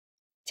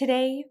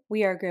Today,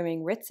 we are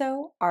grooming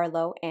Rizzo,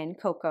 Arlo, and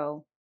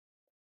Coco.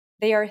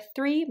 They are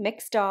 3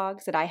 mixed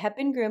dogs that I have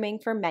been grooming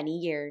for many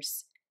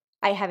years.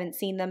 I haven't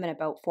seen them in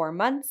about 4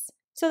 months,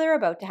 so they're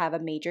about to have a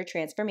major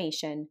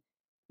transformation.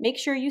 Make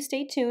sure you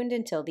stay tuned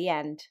until the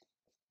end.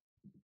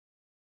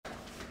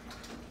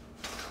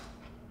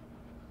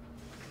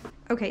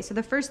 Okay, so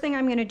the first thing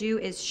I'm gonna do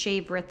is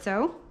shave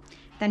Rizzo.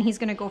 Then he's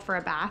gonna go for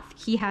a bath.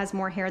 He has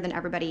more hair than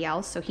everybody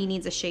else, so he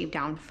needs a shave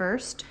down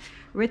first.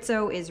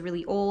 Rizzo is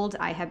really old.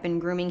 I have been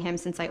grooming him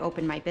since I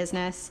opened my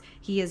business.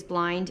 He is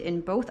blind in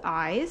both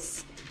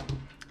eyes,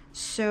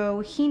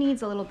 so he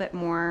needs a little bit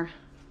more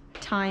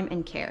time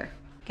and care.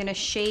 Gonna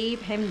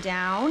shave him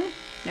down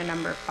to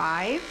number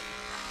 5.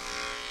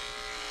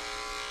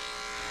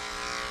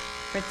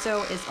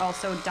 Rizzo is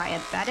also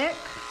diabetic.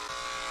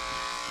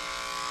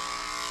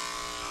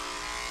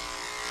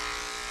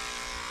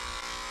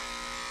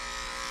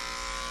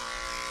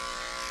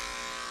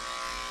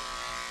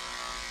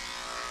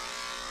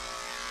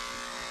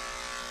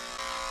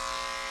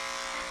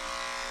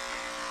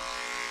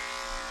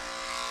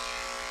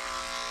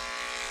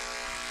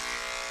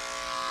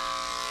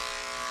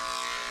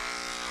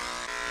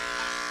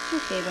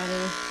 Okay,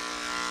 buddy.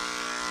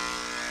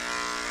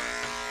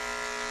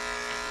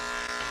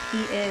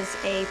 He is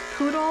a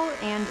poodle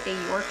and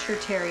a Yorkshire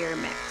Terrier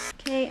mix.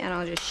 Okay, and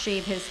I'll just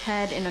shave his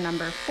head in a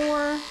number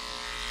 4.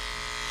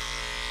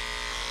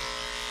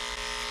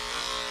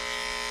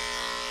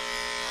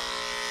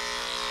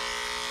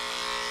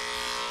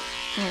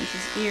 And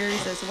his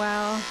ears as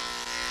well.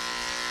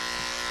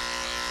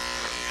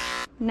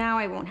 Now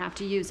I won't have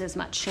to use as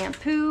much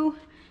shampoo,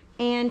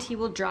 and he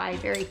will dry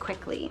very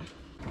quickly.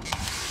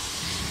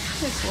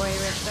 Good boy,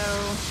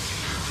 Rizzo.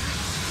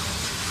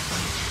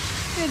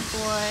 Good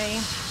boy.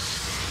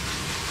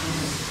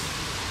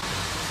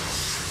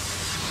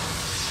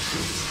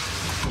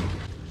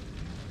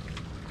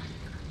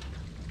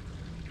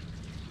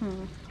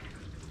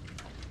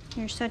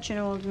 You're such an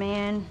old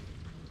man.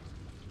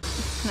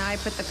 Now I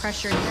put the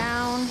pressure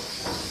down,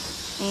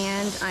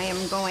 and I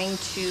am going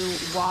to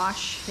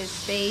wash his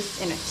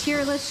face in a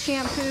tearless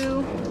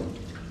shampoo.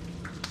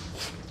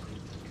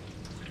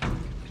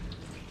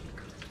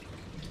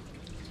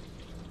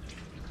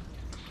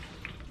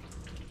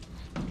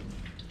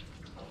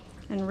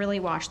 And really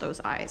wash those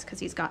eyes, because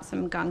he's got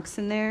some gunks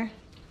in there.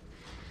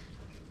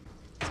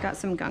 He's got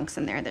some gunks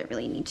in there that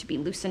really need to be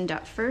loosened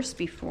up first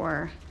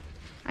before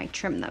I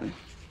trim them.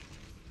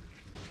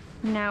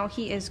 Now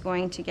he is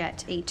going to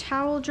get a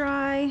towel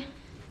dry.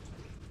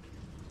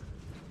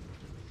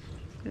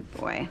 Good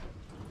boy.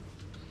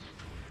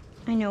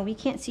 I know we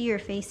can't see your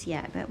face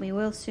yet, but we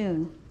will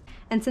soon.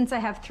 And since I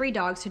have 3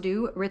 dogs to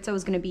do, Rizzo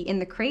is going to be in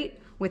the crate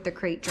with the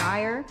crate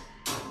dryer.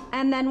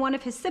 And then one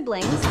of his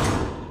siblings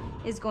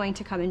is going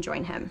to come and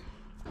join him.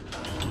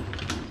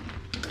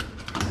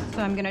 So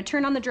I'm gonna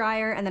turn on the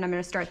dryer, and then I'm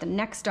gonna start the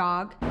next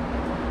dog.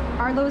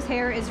 Arlo's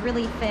hair is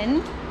really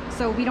thin,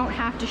 so we don't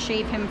have to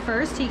shave him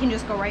first. He can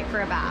just go right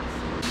for a bath.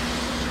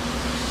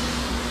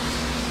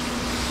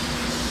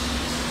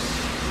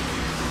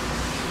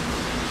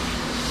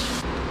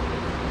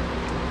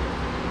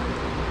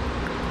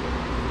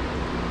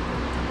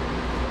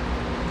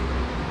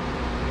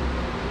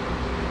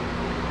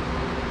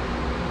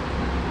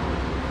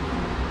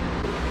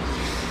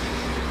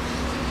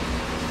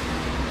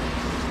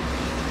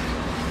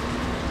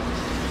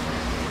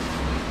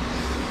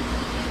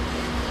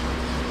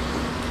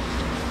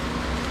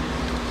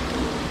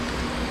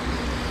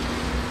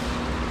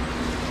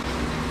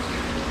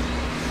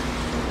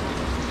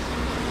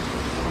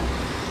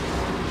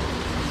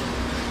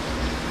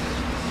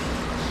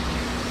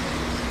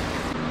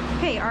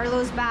 Okay,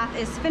 Arlo's bath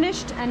is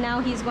finished, and now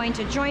he's going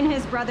to join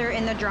his brother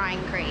in the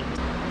drying crate.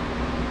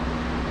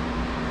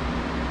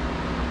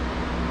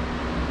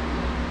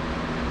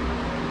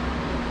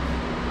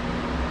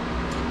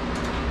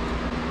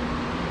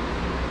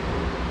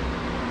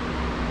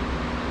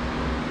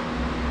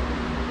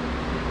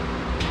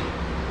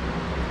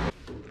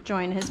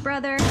 Join his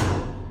brother,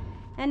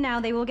 and now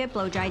they will get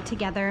blow dried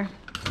together.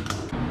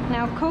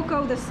 Now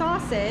Coco the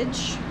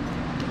sausage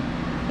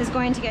is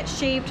going to get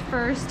shaved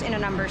first in a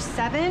number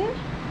 7,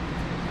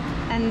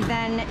 and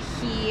then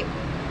he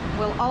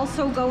will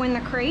also go in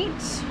the crate.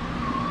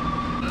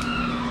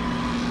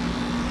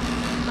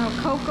 Now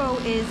Coco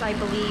is, I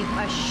believe,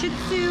 a Shih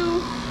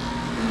Tzu,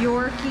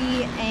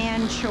 Yorkie,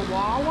 and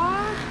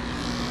Chihuahua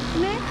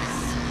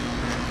mix.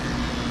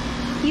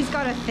 He's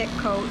got a thick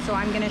coat, so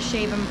I'm gonna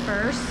shave him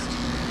first.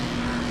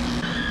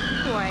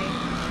 Boy.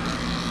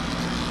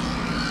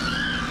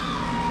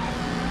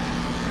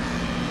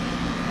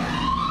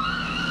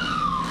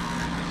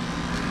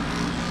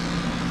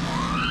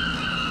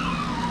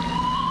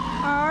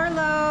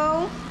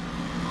 Arlo.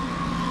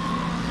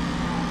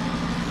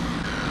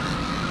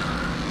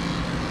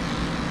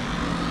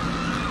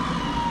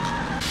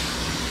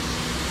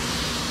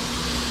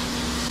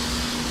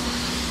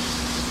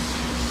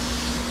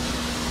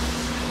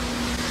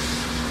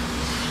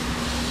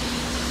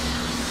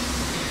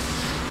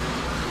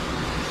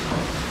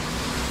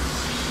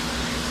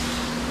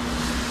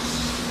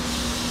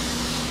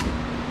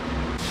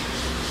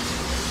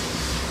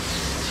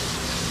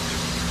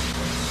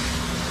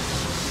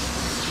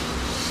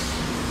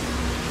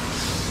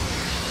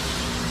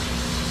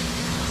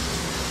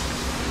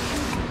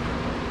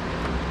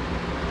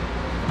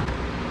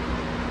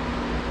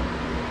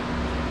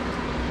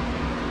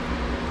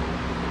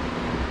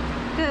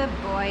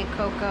 boy,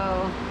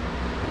 Coco.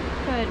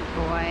 Good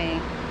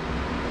boy.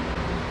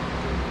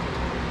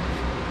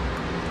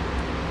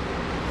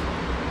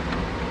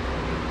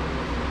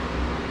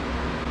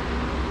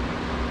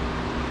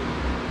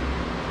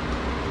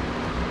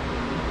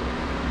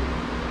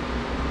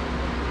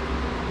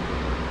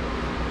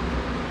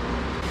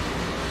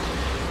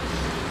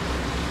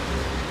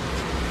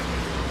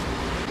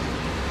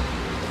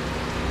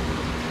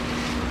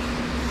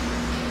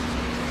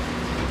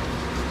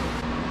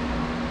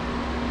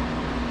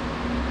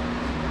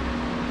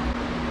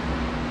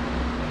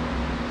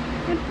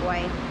 Good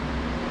boy.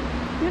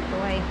 Good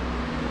boy.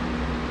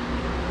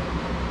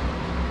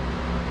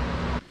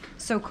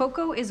 So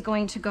Coco is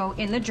going to go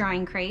in the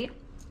drying crate,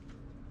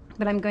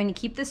 but I'm going to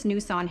keep this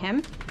noose on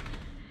him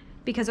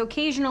because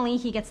occasionally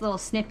he gets a little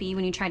snippy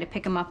when you try to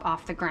pick him up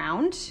off the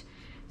ground.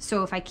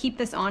 So if I keep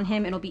this on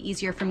him, it'll be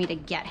easier for me to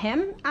get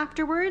him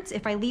afterwards.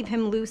 If I leave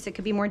him loose, it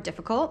could be more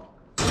difficult.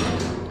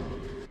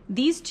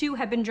 These two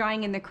have been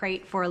drying in the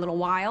crate for a little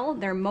while.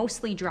 They're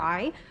mostly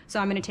dry. So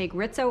I'm gonna take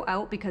Rizzo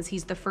out because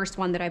he's the first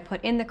one that I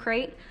put in the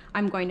crate.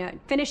 I'm going to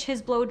finish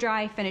his blow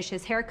dry, finish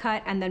his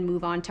haircut, and then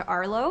move on to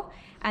Arlo,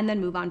 and then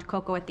move on to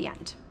Coco at the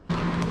end.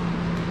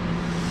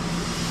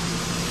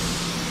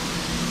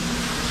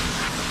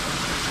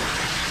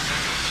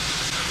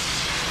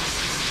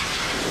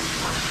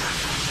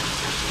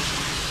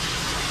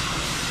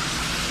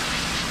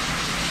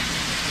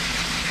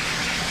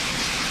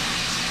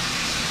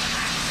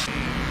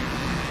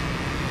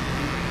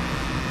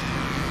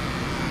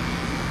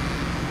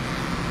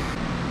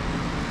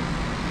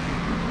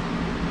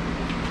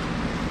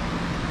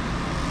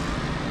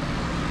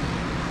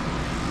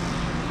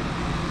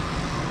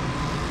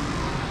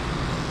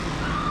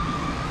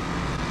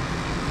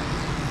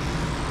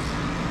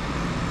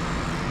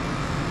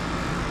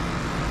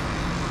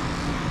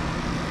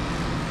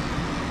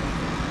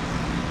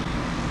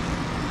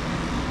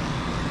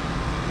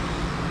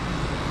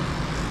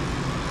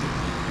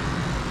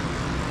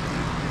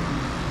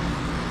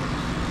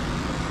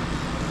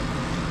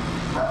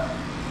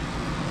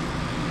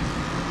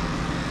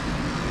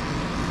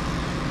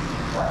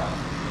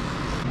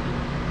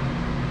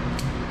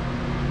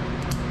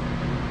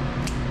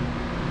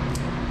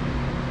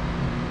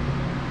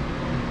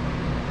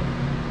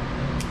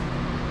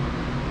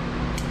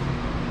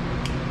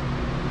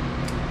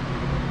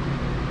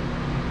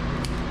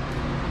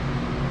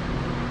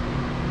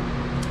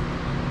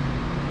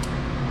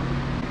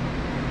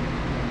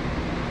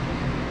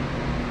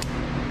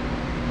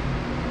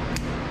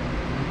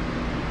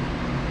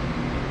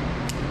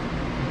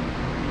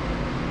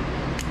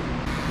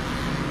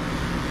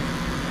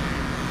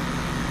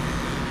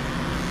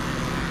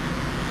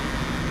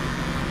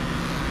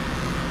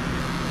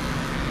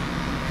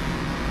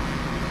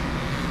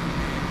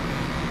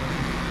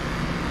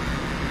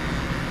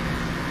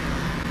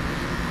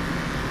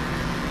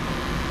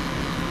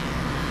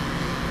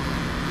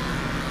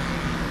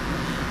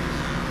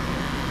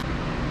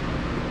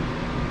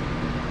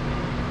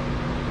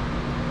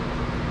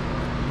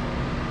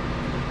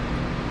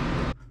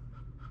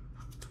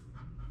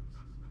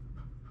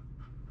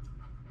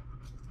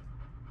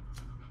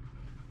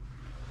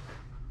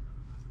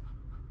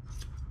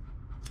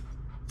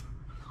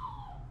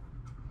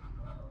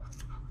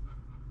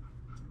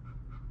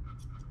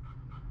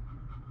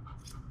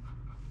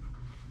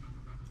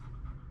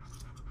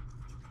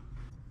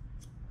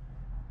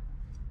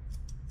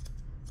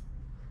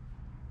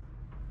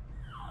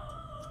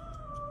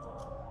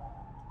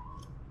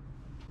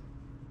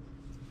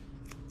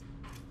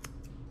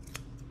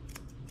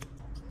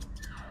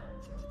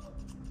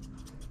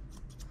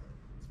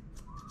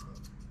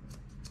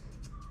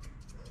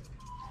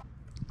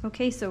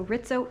 Okay, so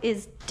Rizzo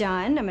is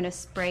done. I'm gonna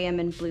spray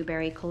him in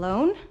blueberry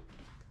cologne.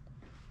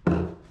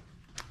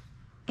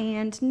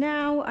 And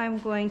now I'm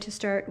going to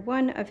start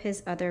one of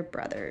his other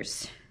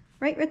brothers.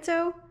 Right, Rizzo?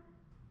 Are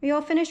you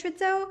all finished,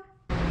 Rizzo?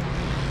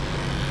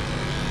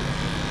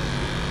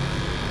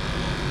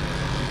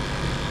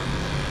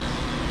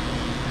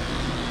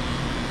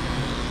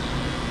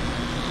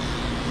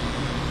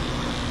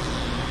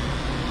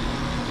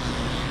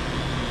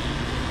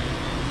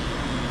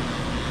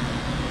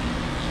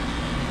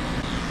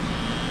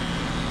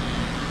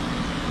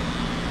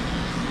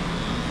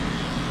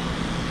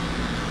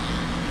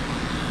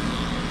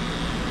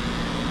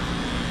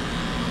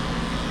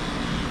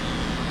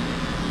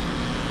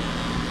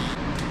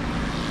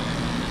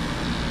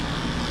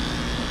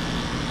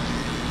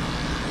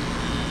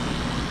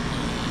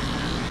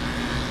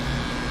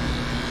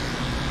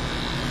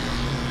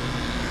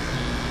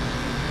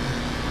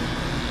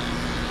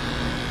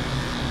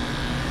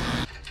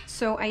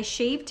 So I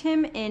shaved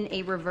him in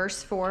a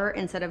reverse 4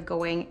 instead of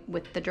going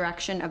with the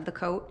direction of the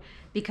coat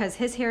because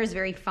his hair is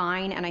very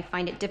fine and I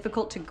find it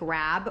difficult to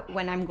grab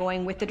when I'm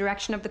going with the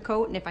direction of the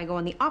coat. And if I go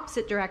in the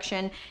opposite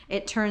direction,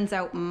 it turns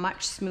out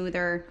much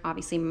smoother,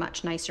 obviously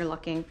much nicer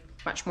looking,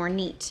 much more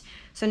neat.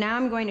 So now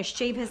I'm going to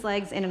shave his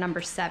legs in a number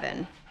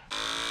 7.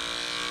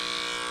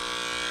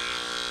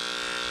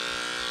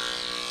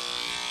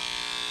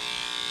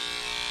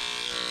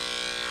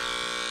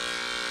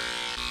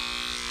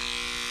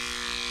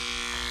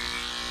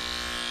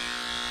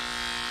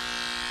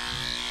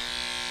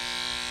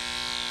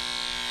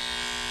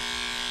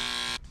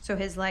 So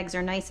his legs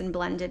are nice and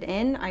blended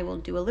in. I will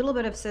do a little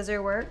bit of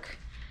scissor work,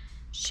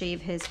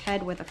 shave his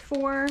head with a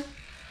 4.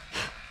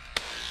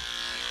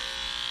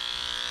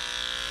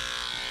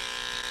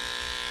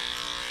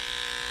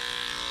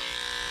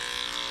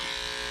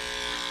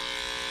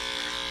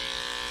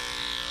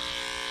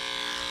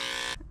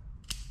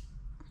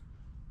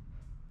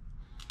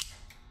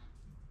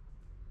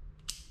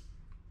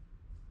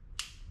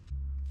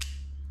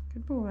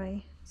 Good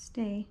boy,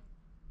 stay.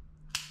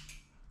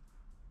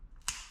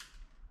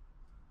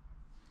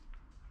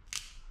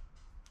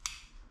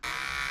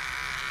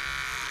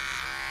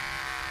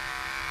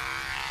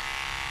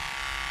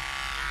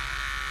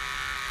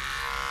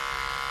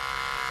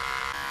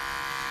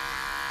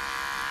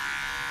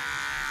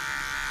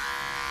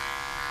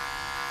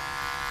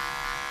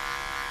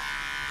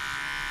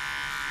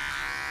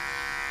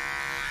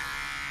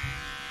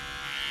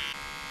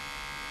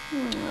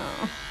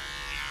 Oh.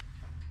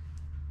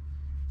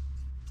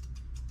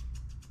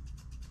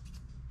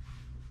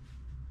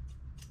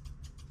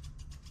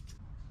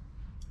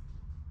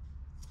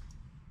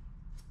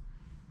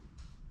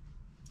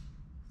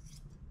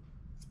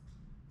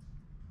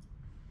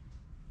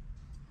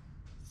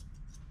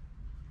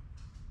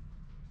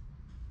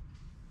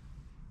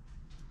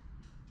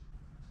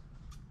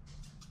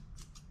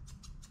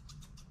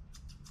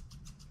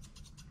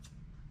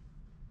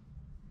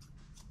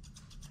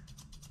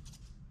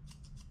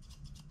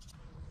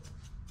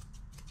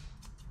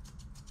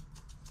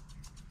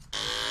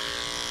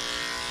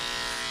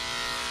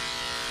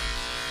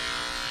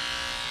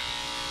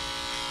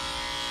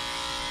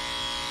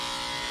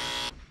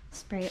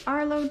 Spray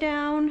Arlo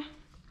down,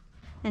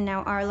 and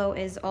now Arlo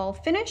is all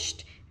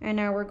finished, and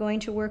now we're going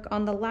to work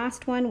on the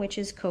last one, which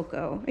is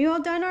Coco. Are you all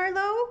done,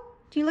 Arlo?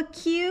 Do you look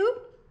cute?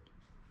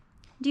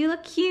 Do you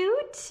look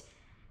cute?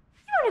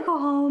 You want to go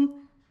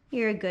home?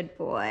 You're a good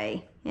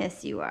boy.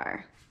 Yes, you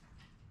are.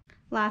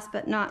 Last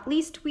but not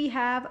least, we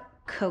have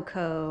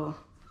Coco.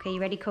 Okay,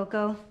 you ready,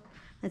 Coco?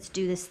 Let's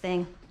do this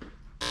thing.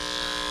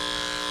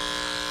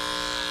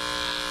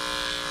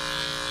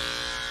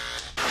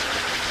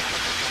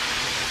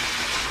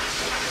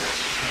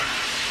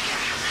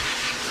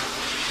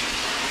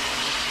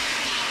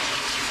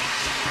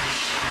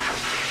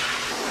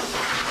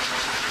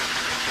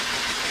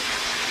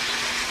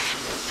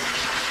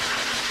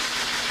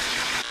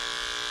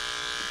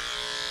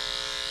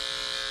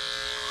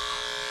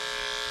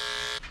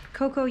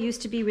 Coco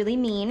used to be really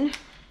mean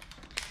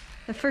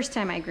the first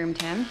time I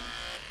groomed him,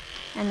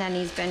 and then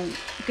he's been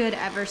good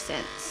ever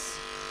since,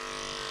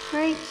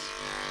 right?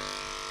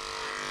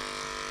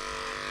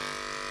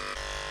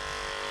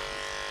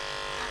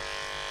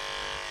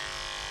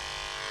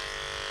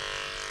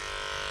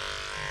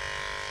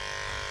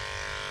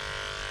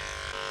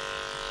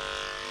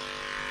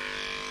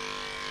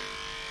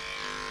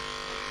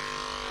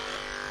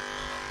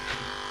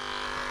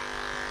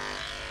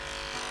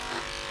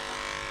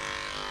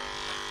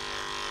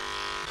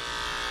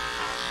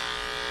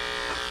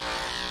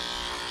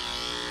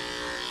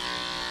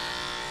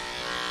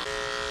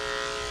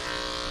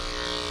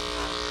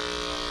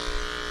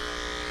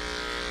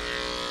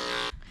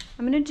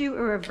 I'm gonna do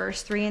a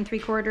reverse 3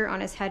 3/4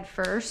 on his head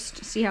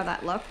first, see how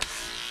that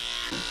looks.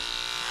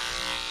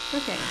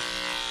 Okay,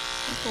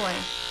 good boy.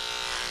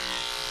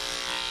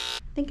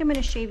 I think I'm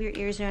gonna shave your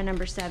ears around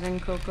number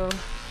 7, Coco. Let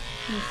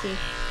me see.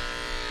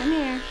 Come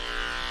here.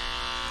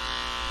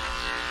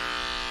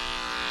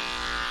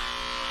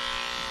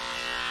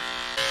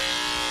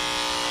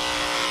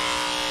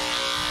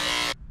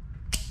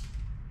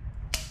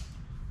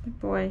 Good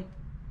boy.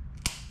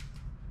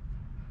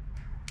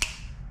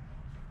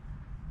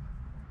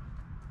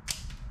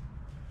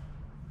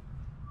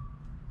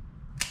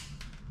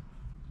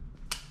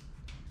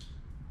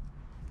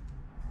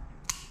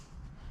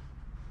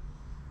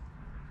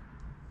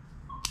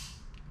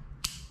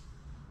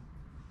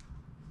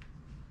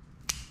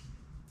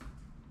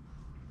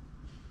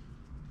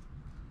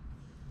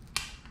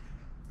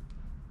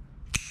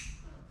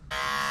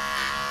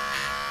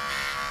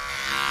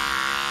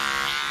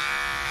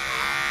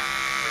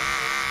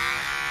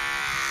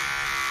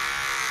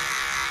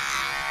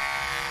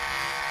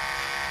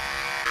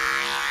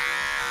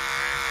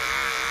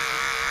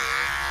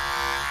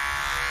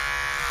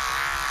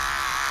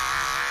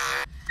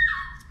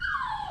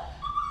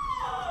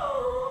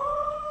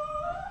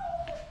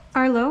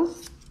 Arlo,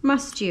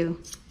 must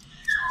you?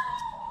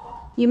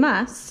 You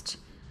must.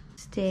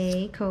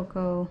 Stay,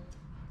 Coco.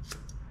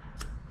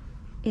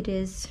 It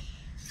is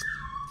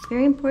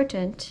very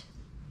important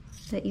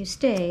that you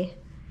stay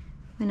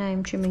when I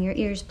am trimming your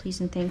ears, please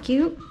and thank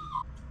you.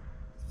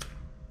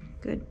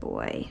 Good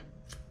boy.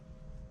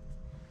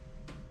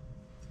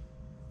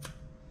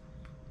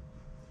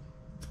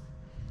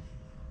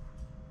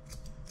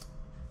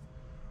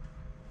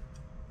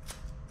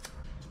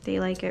 They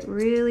like it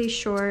really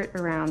short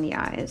around the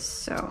eyes,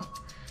 so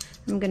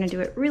I'm gonna do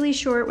it really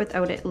short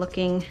without it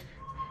looking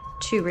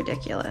too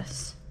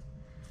ridiculous.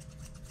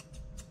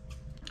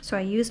 So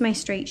I use my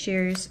straight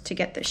shears to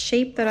get the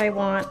shape that I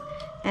want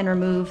and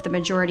remove the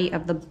majority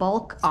of the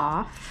bulk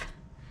off.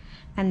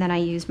 And then I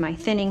use my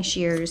thinning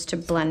shears to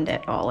blend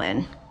it all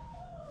in.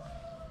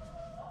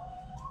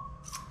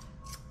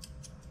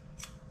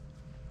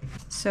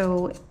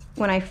 So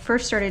when I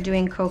first started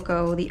doing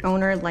Coco, the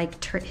owner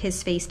liked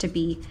his face to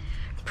be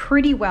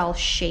pretty well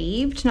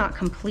shaved, not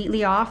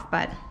completely off,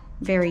 but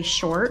very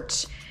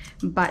short.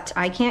 But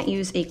I can't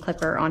use a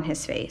clipper on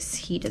his face.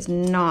 He does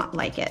not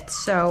like it.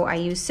 So I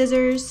use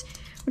scissors,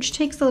 which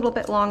takes a little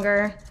bit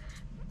longer,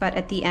 but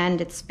at the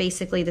end, it's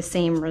basically the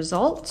same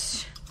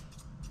result.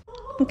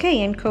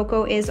 Okay, and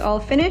Coco is all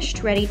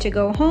finished, ready to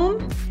go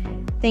home.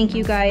 Thank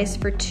you guys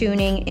for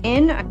tuning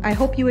in. I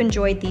hope you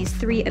enjoyed these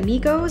 3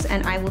 amigos,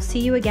 and I will see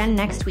you again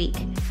next week.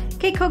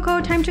 Okay,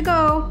 Coco, time to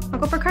go. I'll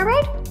go for a car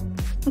ride?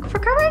 I'll go for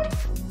a car ride?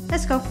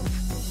 Let's go.